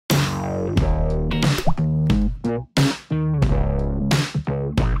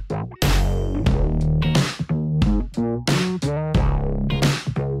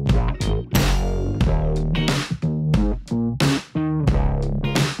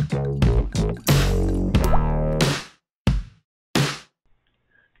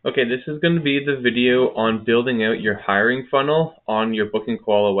Okay, this is going to be the video on building out your hiring funnel on your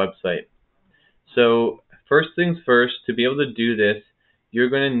BookingKoala website. So first things first, to be able to do this, you're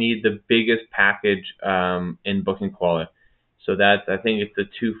going to need the biggest package in BookingKoala. So that's, I think it's the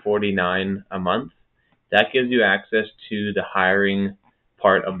 $249 a month. That gives you access to the hiring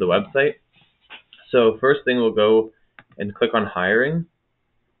part of the website. So first thing, we'll go and click on hiring.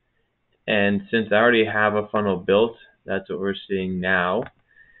 And since I already have a funnel built, that's what we're seeing now.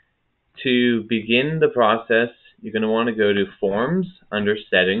 To begin the process, you're going to want to go to Forms under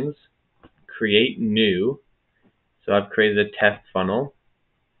Settings, Create New. So I've created a test funnel.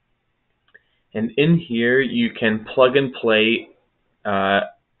 And in here, you can plug and play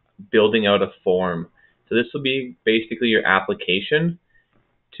building out a form. So this will be basically your application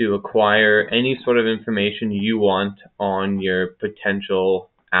to acquire any sort of information you want on your potential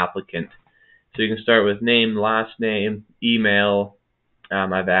applicant. So you can start with name, last name, email.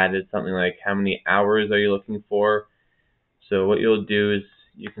 I've added something like how many hours are you looking for. So what you'll do is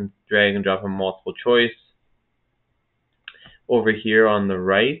you can drag and drop a multiple choice. Over here on the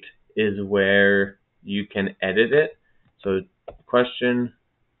right is where you can edit it. So question,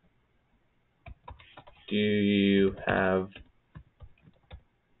 do you have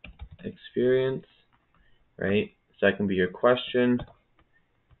experience, right? So that can be your question.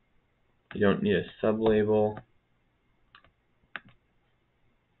 You don't need a sublabel.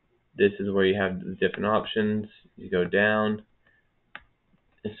 This is where you have the different options. You go down.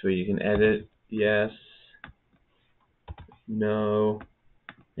 This way you can edit yes, no,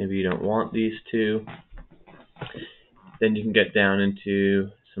 maybe you don't want these two. Then you can get down into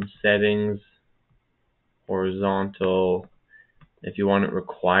some settings, horizontal. If you want it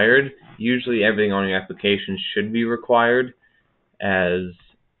required, usually everything on your application should be required, as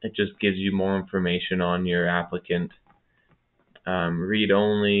it just gives you more information on your applicant. Read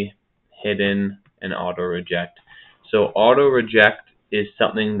only, hidden, and auto reject. So auto reject is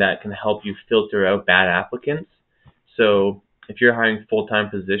something that can help you filter out bad applicants. So if you're hiring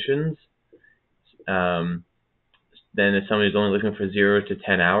full-time positions, then if somebody's only looking for 0 to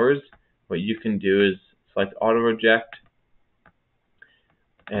 10 hours, what you can do is select auto reject,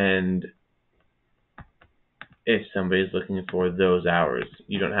 and if somebody's looking for those hours,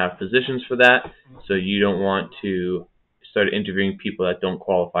 you don't have positions for that, so you don't want to start interviewing people that don't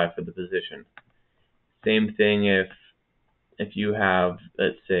qualify for the position. Same thing if you have,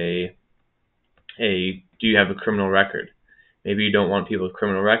 let's say, hey, do you have a criminal record? Maybe you don't want people with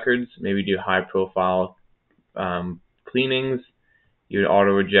criminal records. Maybe you do high profile cleanings. You would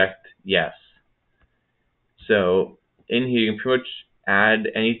auto reject yes. So in here you can pretty much add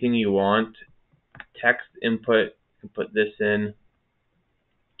anything you want. Text input, you can put this in,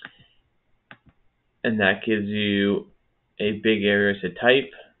 and that gives you a big area to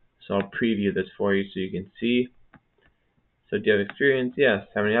type. So I'll preview this for you so you can see. So do you have experience? Yes.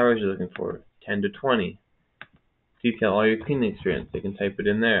 How many hours are you looking for? 10 to 20. Detail all your cleaning experience. They can type it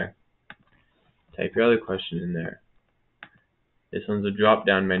in there. Type your other question in there. This one's a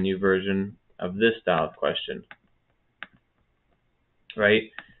drop-down menu version of this style of question. Right?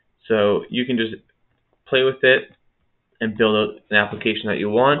 So you can just play with it and build out an application that you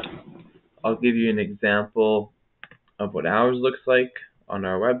want. I'll give you an example of what ours looks like on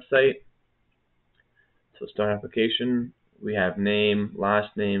our website. So start application. We have name,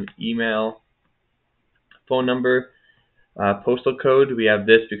 last name, email, phone number, postal code. We have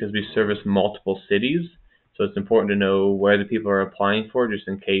this because we service multiple cities. So it's important to know where the people are applying for, just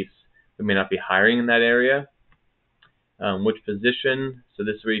in case we may not be hiring in that area. Which position? So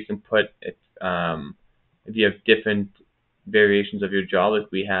this is where you can put if you have different variations of your job.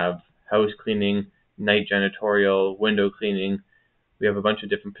 Like we have house cleaning, night janitorial, window cleaning. We have a bunch of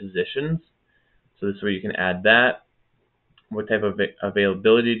different positions. So this is where you can add that. What type of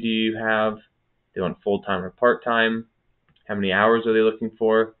availability do you have? Do they want full-time or part-time? How many hours are they looking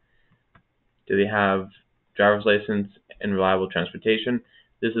for? Do they have driver's license and reliable transportation?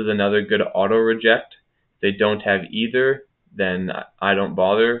 This is another good auto reject. If they don't have either, then I don't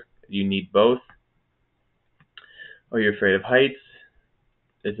bother. You need both. Are you afraid of heights?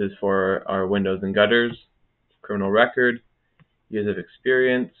 This is for our windows and gutters. Criminal record. Years of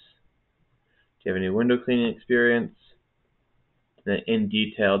experience. Do you have any window cleaning experience? And then in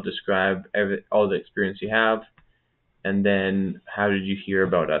detail describe all the experience you have. And then how did you hear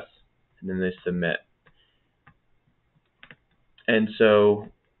about us? And then they submit. And so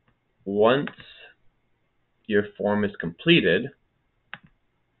once your form is completed,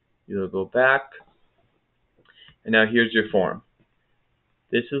 you'll go back. And now here's your form.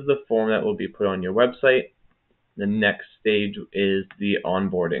 This is the form that will be put on your website. The next stage is the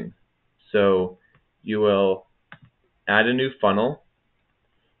onboarding. So you will add a new funnel,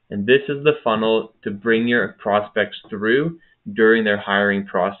 and this is the funnel to bring your prospects through during their hiring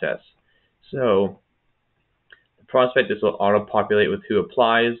process. So the prospectus will auto-populate with who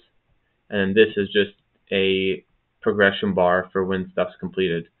applies, and this is just a progression bar for when stuff's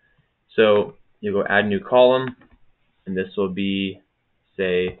completed. So you go add new column, and this will be,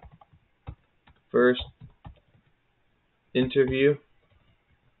 say, first interview.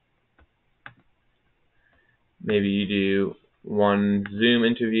 Maybe you do one Zoom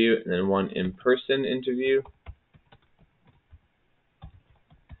interview and then one in-person interview.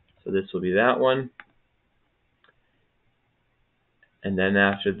 So this will be that one. And then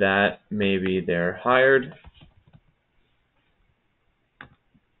after that, maybe they're hired.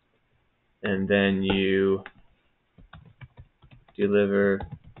 And then you deliver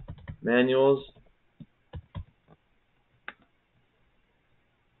manuals.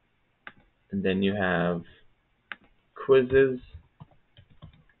 And then you have quizzes.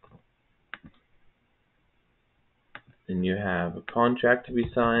 And you have a contract to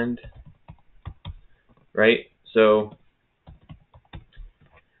be signed. Right? So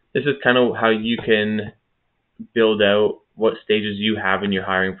this is kind of how you can build out what stages you have in your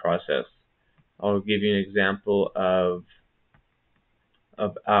hiring process. I'll give you an example of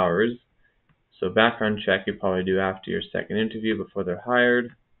ours. So background check you probably do after your second interview before they're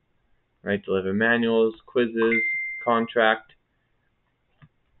hired. Right? Deliver manuals, quizzes, contract.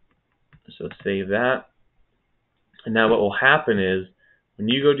 So save that. And now what will happen is when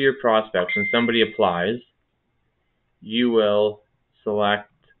you go to your prospects and somebody applies, you will select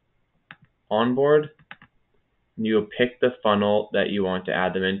onboard and you will pick the funnel that you want to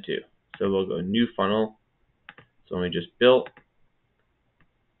add them into. So we'll go new funnel. So we just built.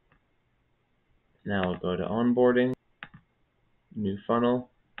 Now we'll go to onboarding, new funnel.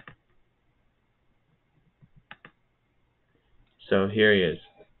 So here he is.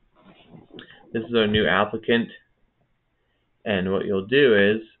 This is our new applicant. And what you'll do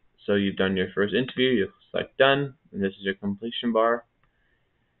is, so you've done your first interview, you'll select done, and this is your completion bar.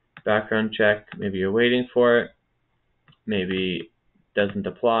 Background check, maybe you're waiting for it, maybe doesn't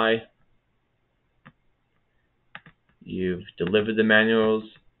apply. You've delivered the manuals,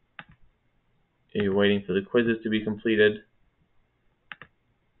 you're waiting for the quizzes to be completed,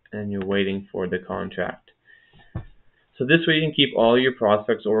 and you're waiting for the contract. So this way you can keep all your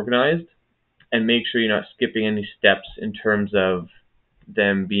prospects organized and make sure you're not skipping any steps in terms of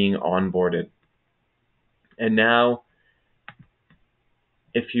them being onboarded. And now,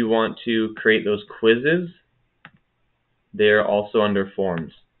 if you want to create those quizzes, they're also under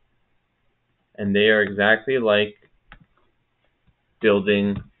forms. And they are exactly like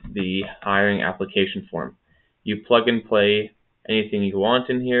building the hiring application form. You plug and play anything you want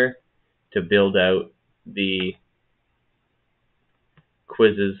in here to build out the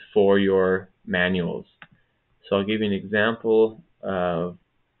quizzes for your manuals. So I'll give you an example of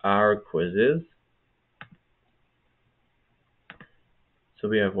our quizzes. So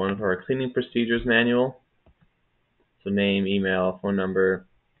we have one of our cleaning procedures manual. So name, email, phone number,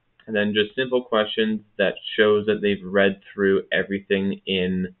 and then just simple questions that shows that they've read through everything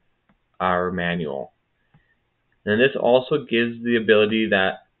in our manual. And this also gives the ability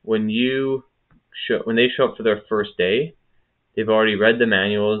that when they show up for their first day, they've already read the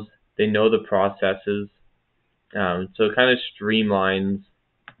manuals, they know the processes, so it kind of streamlines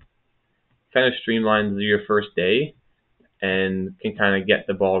your first day and can kind of get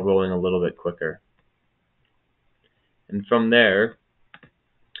the ball rolling a little bit quicker. And from there,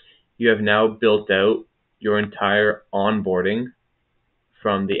 you have now built out your entire onboarding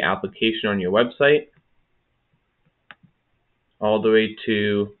from the application on your website all the way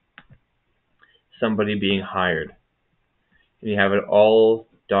to somebody being hired. And you have it all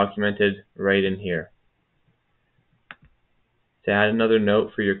documented right in here. To add another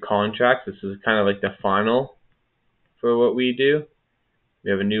note for your contracts, this is kind of like the final for what we do.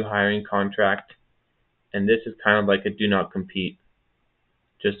 We have a new hiring contract, and this is kind of like a do not compete,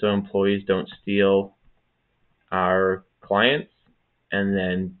 just so employees don't steal our clients and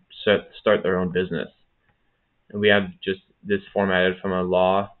then start their own business. And we have just this formatted from a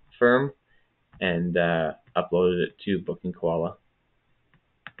law firm and uploaded it to BookingKoala.